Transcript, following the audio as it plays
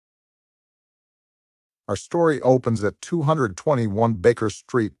Our story opens at 221 Baker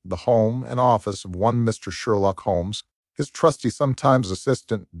Street, the home and office of one Mr. Sherlock Holmes. His trusty, sometimes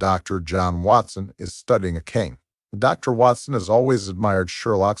assistant, Dr. John Watson, is studying a cane. Dr. Watson has always admired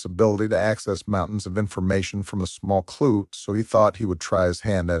Sherlock's ability to access mountains of information from a small clue, so he thought he would try his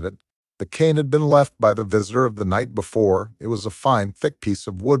hand at it. The cane had been left by the visitor of the night before. It was a fine, thick piece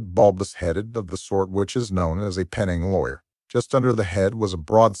of wood, bulbous-headed, of the sort which is known as a penning lawyer. Just under the head was a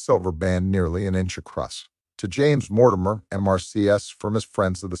broad silver band nearly an inch across. To James Mortimer, M.R.C.S., from his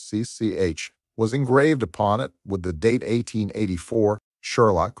friends of the C.C.H., was engraved upon it, with the date 1884.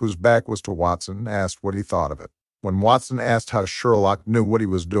 Sherlock, whose back was to Watson, asked what he thought of it. When Watson asked how Sherlock knew what he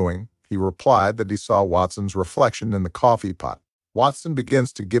was doing, he replied that he saw Watson's reflection in the coffee pot. Watson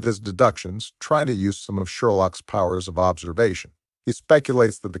begins to give his deductions, trying to use some of Sherlock's powers of observation. He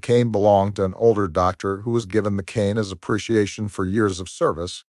speculates that the cane belonged to an older doctor who was given the cane as appreciation for years of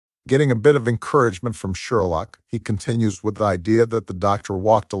service. Getting a bit of encouragement from Sherlock, he continues with the idea that the doctor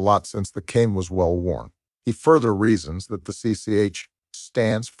walked a lot since the cane was well worn. He further reasons that the CCH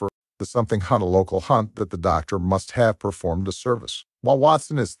stands for the something hunt, a local hunt that the doctor must have performed a service. While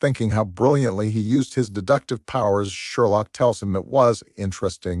Watson is thinking how brilliantly he used his deductive powers, Sherlock tells him it was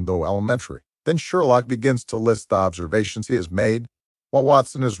interesting, though elementary. Then Sherlock begins to list the observations he has made. While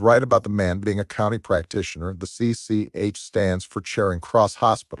Watson is right about the man being a county practitioner, the CCH stands for Charing Cross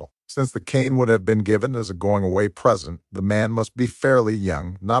Hospital. Since the cane would have been given as a going-away present, the man must be fairly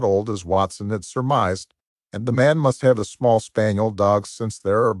young, not old as Watson had surmised, and the man must have a small spaniel dog since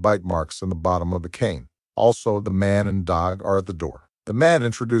there are bite marks in the bottom of the cane. Also, the man and dog are at the door. The man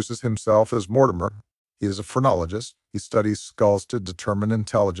introduces himself as Mortimer. He is a phrenologist. He studies skulls to determine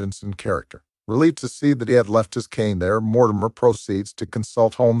intelligence and character. Relieved to see that he had left his cane there, Mortimer proceeds to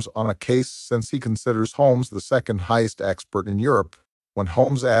consult Holmes on a case since he considers Holmes the second highest expert in Europe. When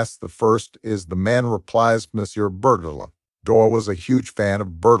Holmes asks the first is the man replies, Monsieur Berthelin. Doyle was a huge fan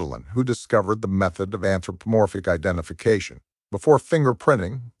of Berthelin, who discovered the method of anthropomorphic identification. Before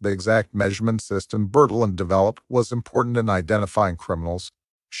fingerprinting, the exact measurement system Berthelin developed was important in identifying criminals.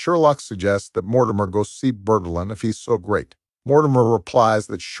 Sherlock suggests that Mortimer go see Berthelin if he's so great. Mortimer replies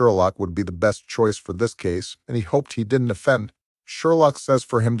that Sherlock would be the best choice for this case, and he hoped he didn't offend. Sherlock says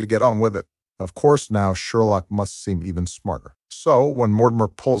for him to get on with it. Of course, now Sherlock must seem even smarter. So, when Mortimer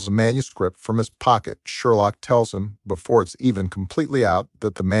pulls a manuscript from his pocket, Sherlock tells him, before it's even completely out,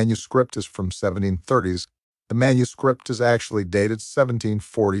 that the manuscript is from 1730s. The manuscript is actually dated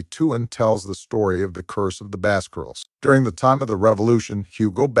 1742 and tells the story of the curse of the Baskervilles. During the time of the Revolution,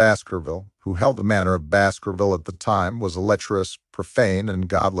 Hugo Baskerville, who held the manor of Baskerville at the time, was a lecherous, profane, and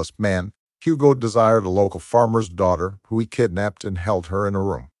godless man. Hugo desired a local farmer's daughter, who he kidnapped and held her in a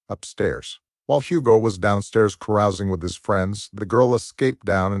room upstairs. While Hugo was downstairs carousing with his friends, the girl escaped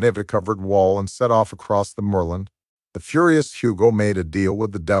down an ivy-covered wall and set off across the moorland. The furious Hugo made a deal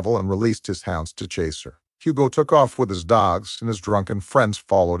with the devil and released his hounds to chase her. Hugo took off with his dogs, and his drunken friends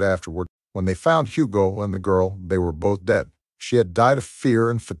followed afterward. When they found Hugo and the girl, they were both dead. She had died of fear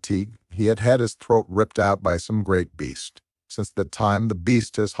and fatigue. He had had his throat ripped out by some great beast. Since that time, the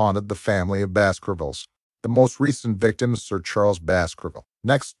beast has haunted the family of Baskervilles. The most recent victim is Sir Charles Baskerville.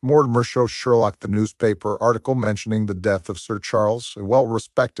 Next, Mortimer shows Sherlock the newspaper article mentioning the death of Sir Charles, a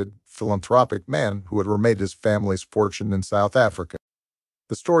well-respected, philanthropic man who had remade his family's fortune in South Africa.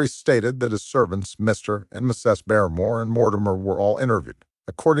 The story stated that his servants, Mr. and Mrs. Barrymore and Mortimer, were all interviewed.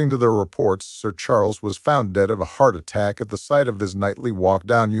 According to their reports, Sir Charles was found dead of a heart attack at the site of his nightly walk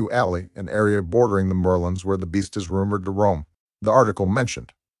down Yew Alley, an area bordering the moorlands where the beast is rumored to roam. The article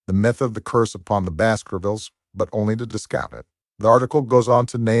mentioned the myth of the curse upon the Baskervilles, but only to discount it. The article goes on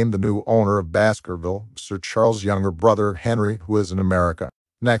to name the new owner of Baskerville, Sir Charles' younger brother, Henry, who is in America.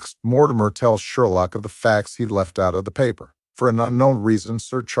 Next, Mortimer tells Sherlock of the facts he left out of the paper. For an unknown reason,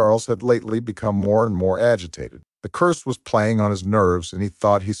 Sir Charles had lately become more and more agitated. The curse was playing on his nerves, and he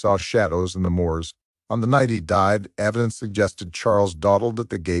thought he saw shadows in the moors. On the night he died, evidence suggested Charles dawdled at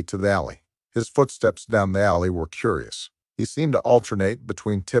the gate to the alley. His footsteps down the alley were curious. He seemed to alternate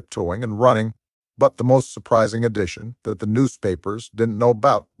between tiptoeing and running, but the most surprising addition that the newspapers didn't know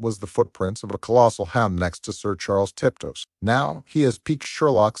about was the footprints of a colossal hound next to Sir Charles' tiptoes. Now he has piqued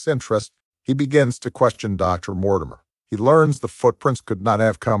Sherlock's interest. He begins to question Dr. Mortimer. He learns the footprints could not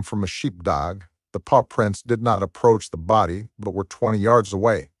have come from a sheepdog. The paw prints did not approach the body, but were 20 yards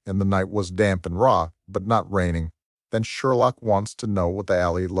away, and the night was damp and raw, but not raining. Then Sherlock wants to know what the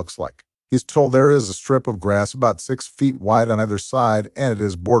alley looks like. He's told there is a strip of grass about 6 feet wide on either side, and it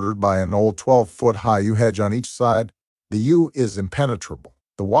is bordered by an old 12-foot-high yew hedge on each side. The yew is impenetrable.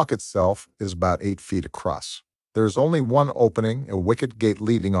 The walk itself is about 8 feet across. There is only one opening, a wicket gate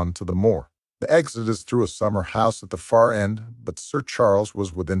leading onto the moor. The exit is through a summer house at the far end, but Sir Charles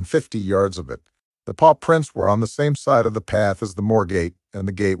was within 50 yards of it. The paw prints were on the same side of the path as the moor gate, and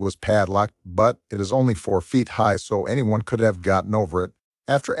the gate was padlocked, but it is only 4 feet high, so anyone could have gotten over it.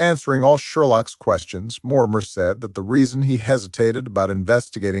 After answering all Sherlock's questions, Mortimer said that the reason he hesitated about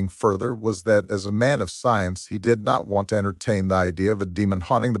investigating further was that as a man of science he did not want to entertain the idea of a demon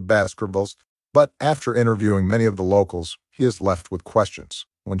haunting the Baskervilles, but after interviewing many of the locals, he is left with questions.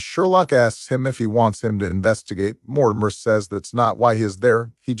 When Sherlock asks him if he wants him to investigate, Mortimer says that's not why he is there.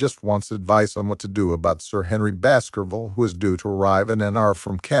 He just wants advice on what to do about Sir Henry Baskerville, who is due to arrive in an hour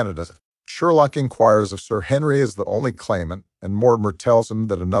from Canada. Sherlock inquires if Sir Henry is the only claimant, and Mortimer tells him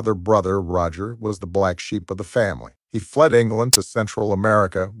that another brother, Roger, was the black sheep of the family. He fled England to Central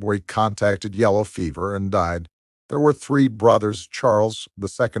America, where he contracted yellow fever and died. There were 3 brothers: Charles, the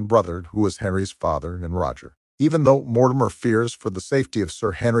second brother, who was Henry's father, and Roger. Even though Mortimer fears for the safety of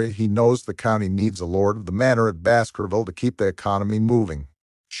Sir Henry, he knows the county needs a lord of the manor at Baskerville to keep the economy moving.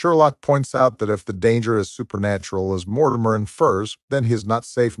 Sherlock points out that if the danger is supernatural, as Mortimer infers, then he is not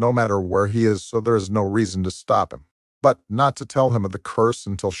safe no matter where he is, so there is no reason to stop him. But not to tell him of the curse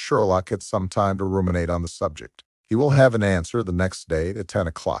until Sherlock had some time to ruminate on the subject. He will have an answer the next day at 10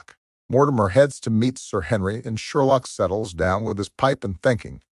 o'clock. Mortimer heads to meet Sir Henry, and Sherlock settles down with his pipe and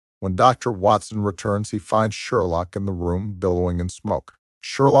thinking. When Dr. Watson returns, he finds Sherlock in the room, billowing in smoke.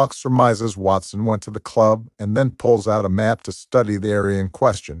 Sherlock surmises Watson went to the club and then pulls out a map to study the area in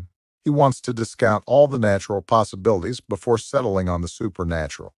question. He wants to discount all the natural possibilities before settling on the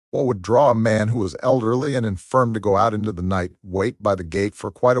supernatural. What would draw a man who was elderly and infirm to go out into the night, wait by the gate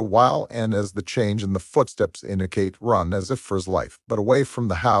for quite a while, and as the change in the footsteps indicate, run as if for his life, but away from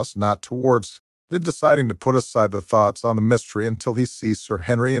the house, not towards it? Deciding to put aside the thoughts on the mystery until he sees Sir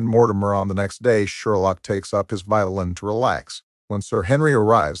Henry and Mortimer on the next day, Sherlock takes up his violin to relax. When Sir Henry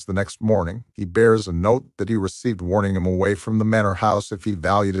arrives the next morning, he bears a note that he received warning him away from the manor house if he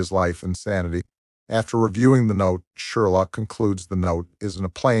valued his life and sanity. After reviewing the note, Sherlock concludes the note is in a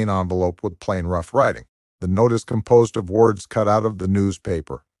plain envelope with plain rough writing. The note is composed of words cut out of the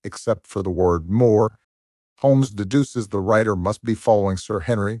newspaper, except for the word "more." Holmes deduces the writer must be following Sir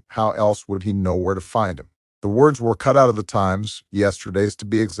Henry. How else would he know where to find him? The words were cut out of the Times, yesterday's to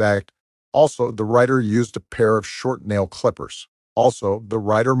be exact. Also, the writer used a pair of short nail clippers. Also, the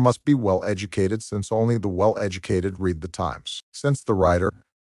writer must be well-educated, since only the well-educated read the Times. Since the writer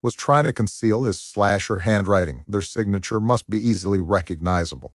was trying to conceal his slasher handwriting, their signature must be easily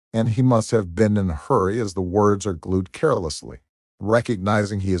recognizable, and he must have been in a hurry as the words are glued carelessly.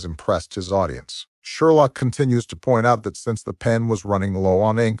 Recognizing he has impressed his audience, Sherlock continues to point out that since the pen was running low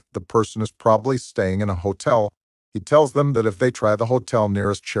on ink, the person is probably staying in a hotel. He tells them that if they try the hotel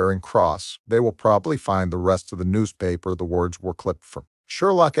nearest Charing Cross, they will probably find the rest of the newspaper the words were clipped from.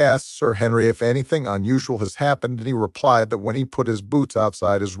 Sherlock asks Sir Henry if anything unusual has happened, and he replied that when he put his boots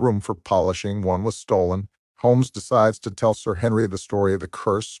outside his room for polishing, one was stolen. Holmes decides to tell Sir Henry the story of the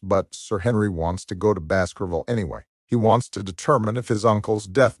curse, but Sir Henry wants to go to Baskerville anyway. He wants to determine if his uncle's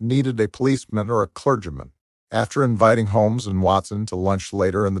death needed a policeman or a clergyman. After inviting Holmes and Watson to lunch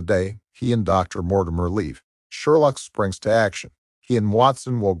later in the day, he and Dr. Mortimer leave. Sherlock springs to action. He and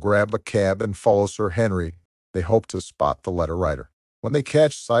Watson will grab a cab and follow Sir Henry. They hope to spot the letter writer. When they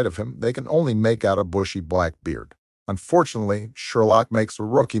catch sight of him, they can only make out a bushy black beard. Unfortunately, Sherlock makes a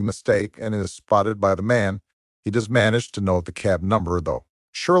rookie mistake and is spotted by the man. He does manage to note the cab number, though.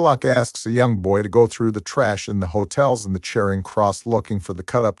 Sherlock asks a young boy to go through the trash in the hotels in the Charing Cross looking for the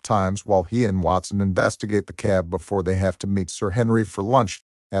cut-up times, while he and Watson investigate the cab before they have to meet Sir Henry for lunch.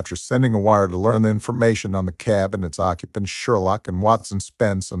 After sending a wire to learn the information on the cab and its occupants, Sherlock and Watson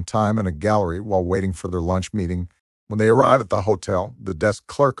spend some time in a gallery while waiting for their lunch meeting. When they arrive at the hotel, the desk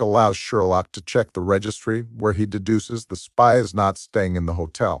clerk allows Sherlock to check the registry, where he deduces the spy is not staying in the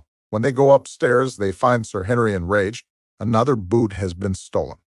hotel. When they go upstairs, they find Sir Henry enraged. Another boot has been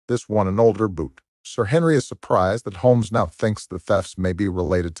stolen, this one an older boot. Sir Henry is surprised that Holmes now thinks the thefts may be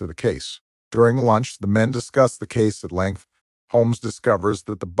related to the case. During lunch, the men discuss the case at length. Holmes discovers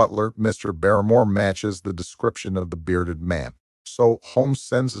that the butler, Mr. Barrymore, matches the description of the bearded man. So Holmes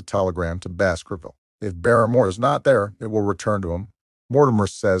sends a telegram to Baskerville. If Barrymore is not there, it will return to him. Mortimer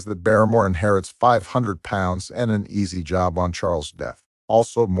says that Barrymore inherits £500 and an easy job on Charles' death.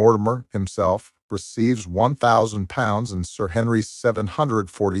 Also, Mortimer himself receives £1,000 and Sir Henry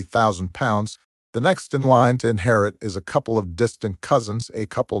 £740,000. The next in line to inherit is a couple of distant cousins, a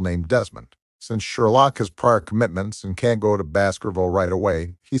couple named Desmond. Since Sherlock has prior commitments and can't go to Baskerville right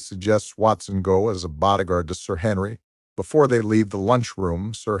away, he suggests Watson go as a bodyguard to Sir Henry. Before they leave the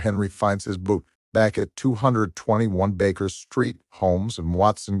lunchroom, Sir Henry finds his boot. Back at 221 Baker Street, Holmes and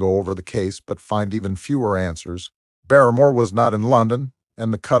Watson go over the case but find even fewer answers. Barrymore was not in London,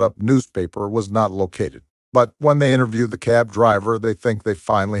 and the cut-up newspaper was not located. But when they interview the cab driver, they think they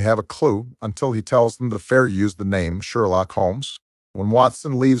finally have a clue until he tells them the fare used the name Sherlock Holmes. When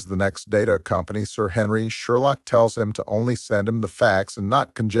Watson leaves the next day to accompany Sir Henry, Sherlock tells him to only send him the facts and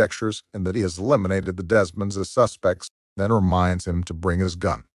not conjectures, and that he has eliminated the Desmonds as suspects, then reminds him to bring his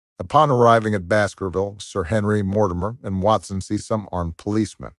gun. Upon arriving at Baskerville, Sir Henry, Mortimer, and Watson see some armed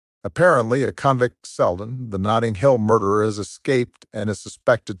policemen. Apparently, a convict Selden, the Notting Hill murderer, has escaped and is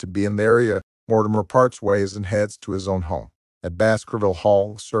suspected to be in the area. Mortimer parts ways and heads to his own home. At Baskerville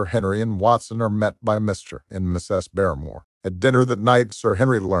Hall, Sir Henry and Watson are met by Mr. and Mrs. Barrymore. At dinner that night, Sir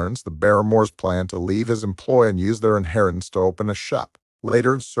Henry learns the Barrymores plan to leave his employ and use their inheritance to open a shop.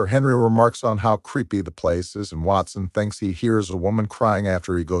 Later, Sir Henry remarks on how creepy the place is, and Watson thinks he hears a woman crying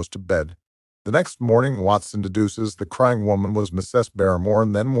after he goes to bed. The next morning, Watson deduces the crying woman was Mrs. Barrymore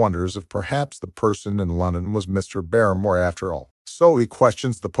and then wonders if perhaps the person in London was Mr. Barrymore after all. So he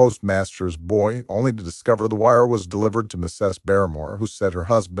questions the postmaster's boy, only to discover the wire was delivered to Mrs. Barrymore, who said her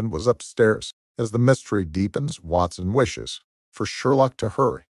husband was upstairs. As the mystery deepens, Watson wishes for Sherlock to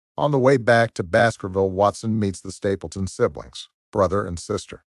hurry. On the way back to Baskerville, Watson meets the Stapleton siblings, brother and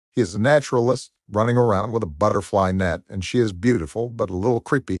sister. He is a naturalist, running around with a butterfly net, and she is beautiful but a little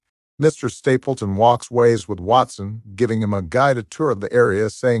creepy. Mr. Stapleton walks ways with Watson, giving him a guided tour of the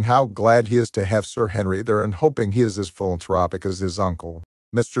area, saying how glad he is to have Sir Henry there and hoping he is as philanthropic as his uncle.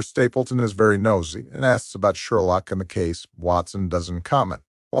 Mr. Stapleton is very nosy and asks about Sherlock and the case. Watson doesn't comment.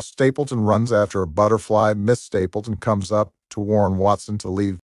 While Stapleton runs after a butterfly, Miss Stapleton comes up to warn Watson to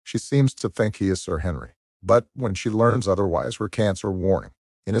leave. She seems to think he is Sir Henry, but when she learns otherwise, recants her warning.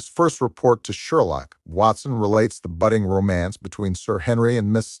 In his first report to Sherlock, Watson relates the budding romance between Sir Henry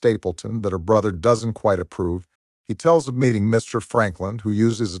and Miss Stapleton that her brother doesn't quite approve. He tells of meeting Mr. Frankland, who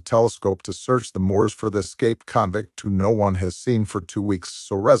uses a telescope to search the moors for the escaped convict who no one has seen for 2 weeks,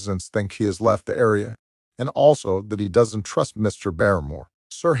 so residents think he has left the area, and also that he doesn't trust Mr. Barrymore.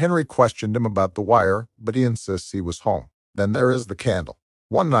 Sir Henry questioned him about the wire, but he insists he was home. Then there is the candle.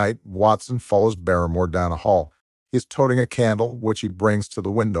 One night, Watson follows Barrymore down a hall. He is toting a candle, which he brings to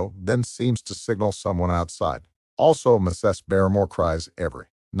the window, then seems to signal someone outside. Also, Mrs. Barrymore cries every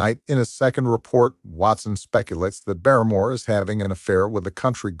night. In his second report, Watson speculates that Barrymore is having an affair with a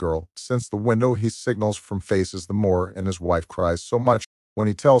country girl, since the window he signals from faces the moor, and his wife cries so much. When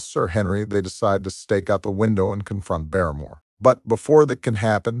he tells Sir Henry, they decide to stake out the window and confront Barrymore. But before that can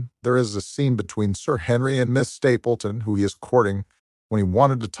happen, there is a scene between Sir Henry and Miss Stapleton, who he is courting. When he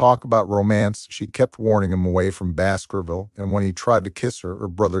wanted to talk about romance, she kept warning him away from Baskerville, and when he tried to kiss her, her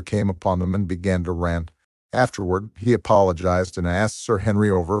brother came upon them and began to rant. Afterward, he apologized and asked Sir Henry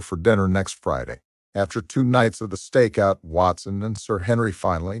over for dinner next Friday. After 2 nights of the stakeout, Watson and Sir Henry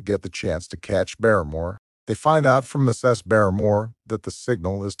finally get the chance to catch Barrymore. They find out from Mrs. Barrymore that the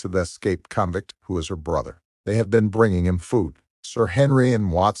signal is to the escaped convict, who is her brother. They have been bringing him food. Sir Henry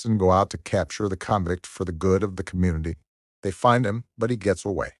and Watson go out to capture the convict for the good of the community. They find him, but he gets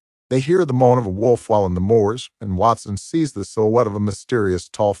away. They hear the moan of a wolf while in the moors, and Watson sees the silhouette of a mysterious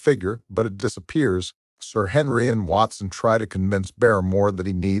tall figure, but it disappears. Sir Henry and Watson try to convince Barrymore that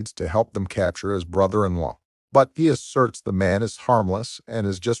he needs to help them capture his brother-in-law. But he asserts the man is harmless and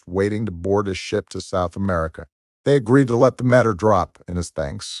is just waiting to board his ship to South America. They agree to let the matter drop, and as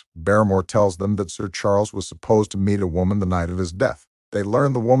thanks, Barrymore tells them that Sir Charles was supposed to meet a woman the night of his death. They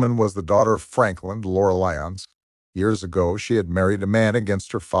learn the woman was the daughter of Frankland, Laura Lyons. Years ago, she had married a man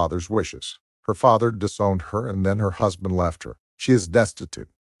against her father's wishes. Her father disowned her, and then her husband left her. She is destitute.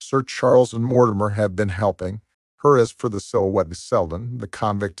 Sir Charles and Mortimer have been helping her. As for the silhouette Selden, the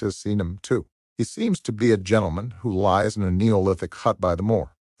convict has seen him too. He seems to be a gentleman who lies in a Neolithic hut by the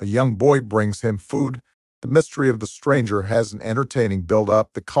moor. A young boy brings him food. The mystery of the stranger has an entertaining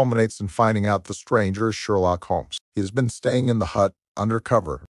build-up that culminates in finding out the stranger is Sherlock Holmes. He has been staying in the hut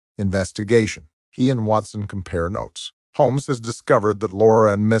undercover investigation. He and Watson compare notes. Holmes has discovered that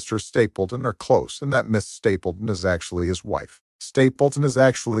Laura and Mr. Stapleton are close, and that Miss Stapleton is actually his wife. Stapleton is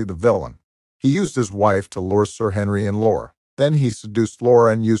actually the villain. He used his wife to lure Sir Henry and Laura. Then he seduced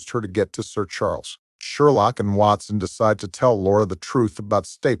Laura and used her to get to Sir Charles. Sherlock and Watson decide to tell Laura the truth about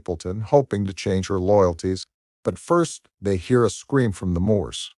Stapleton, hoping to change her loyalties. But first, they hear a scream from the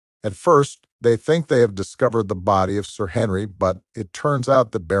moors. At first, they think they have discovered the body of Sir Henry, but it turns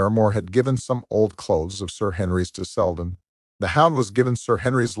out that Barrymore had given some old clothes of Sir Henry's to Selden. The Hound was given Sir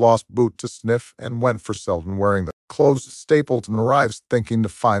Henry's lost boot to sniff and went for Selden wearing the clothes. Stapleton arrives thinking to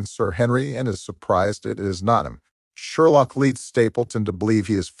find Sir Henry and is surprised it is not him. Sherlock leads Stapleton to believe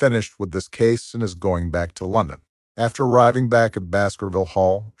he is finished with this case and is going back to London. After arriving back at Baskerville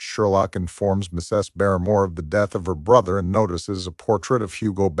Hall, Sherlock informs Mrs. Barrymore of the death of her brother and notices a portrait of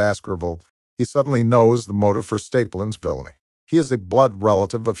Hugo Baskerville. He suddenly knows the motive for Stapleton's villainy. He is a blood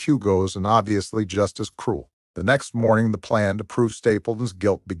relative of Hugo's and obviously just as cruel. The next morning, the plan to prove Stapleton's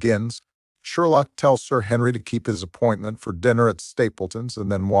guilt begins. Sherlock tells Sir Henry to keep his appointment for dinner at Stapleton's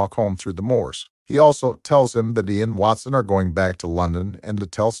and then walk home through the moors. He also tells him that he and Watson are going back to London and to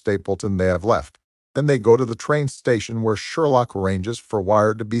tell Stapleton they have left. Then they go to the train station where Sherlock arranges for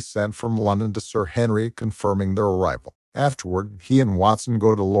wire to be sent from London to Sir Henry confirming their arrival. Afterward, he and Watson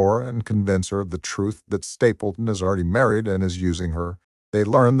go to Laura and convince her of the truth that Stapleton is already married and is using her. They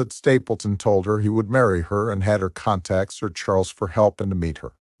learn that Stapleton told her he would marry her and had her contact Sir Charles for help and to meet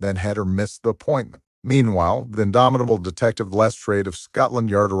her, then had her miss the appointment. Meanwhile, the indomitable detective Lestrade of Scotland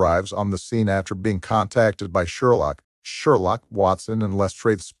Yard arrives on the scene after being contacted by Sherlock. Sherlock, Watson, and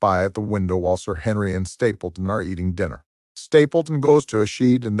Lestrade spy at the window while Sir Henry and Stapleton are eating dinner. Stapleton goes to a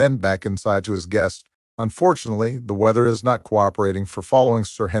sheet and then back inside to his guest. Unfortunately, the weather is not cooperating for following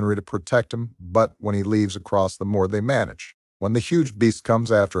Sir Henry to protect him, but when he leaves across the moor they manage. When the huge beast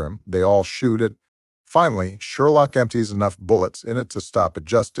comes after him, they all shoot it. Finally, Sherlock empties enough bullets in it to stop it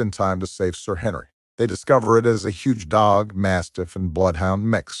just in time to save Sir Henry. They discover it is a huge dog, mastiff, and bloodhound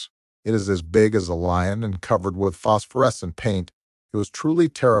mix. It is as big as a lion and covered with phosphorescent paint. It was truly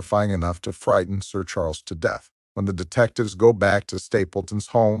terrifying enough to frighten Sir Charles to death. When the detectives go back to Stapleton's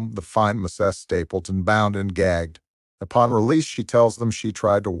home, they find Mrs. Stapleton bound and gagged. Upon release, she tells them she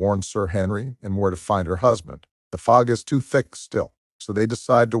tried to warn Sir Henry and where to find her husband. The fog is too thick still, so they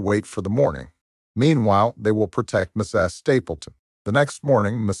decide to wait for the morning. Meanwhile, they will protect Mrs. Stapleton. The next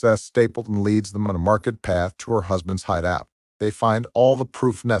morning, Mrs. Stapleton leads them on a marked path to her husband's hideout. They find all the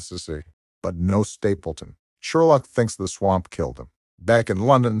proof necessary, but no Stapleton. Sherlock thinks the swamp killed him. Back in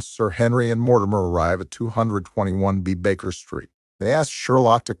London, Sir Henry and Mortimer arrive at 221B Baker Street. They ask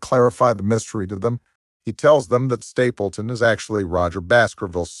Sherlock to clarify the mystery to them. He tells them that Stapleton is actually Roger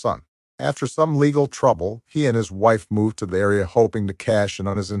Baskerville's son. After some legal trouble, he and his wife moved to the area hoping to cash in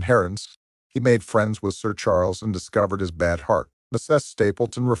on his inheritance. He made friends with Sir Charles and discovered his bad heart. Mrs.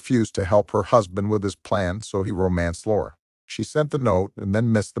 Stapleton refused to help her husband with his plan, so he romanced Laura. She sent the note and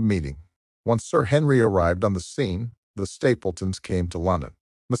then missed the meeting. Once Sir Henry arrived on the scene, the Stapletons came to London.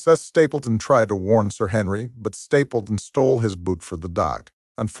 Mrs. Stapleton tried to warn Sir Henry, but Stapleton stole his boot for the dog.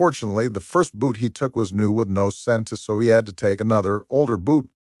 Unfortunately, the first boot he took was new with no scent, so he had to take another, older boot.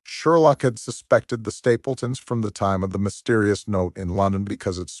 Sherlock had suspected the Stapletons from the time of the mysterious note in London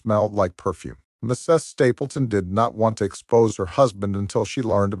because it smelled like perfume. Mrs. Stapleton did not want to expose her husband until she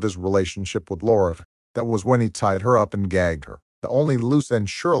learned of his relationship with Laura. That was when he tied her up and gagged her. The only loose end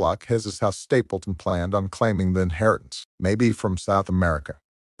Sherlock has is how Stapleton planned on claiming the inheritance, maybe from South America.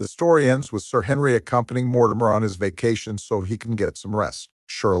 The story ends with Sir Henry accompanying Mortimer on his vacation so he can get some rest.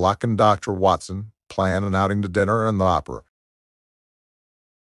 Sherlock and Dr. Watson plan an outing to dinner and the opera.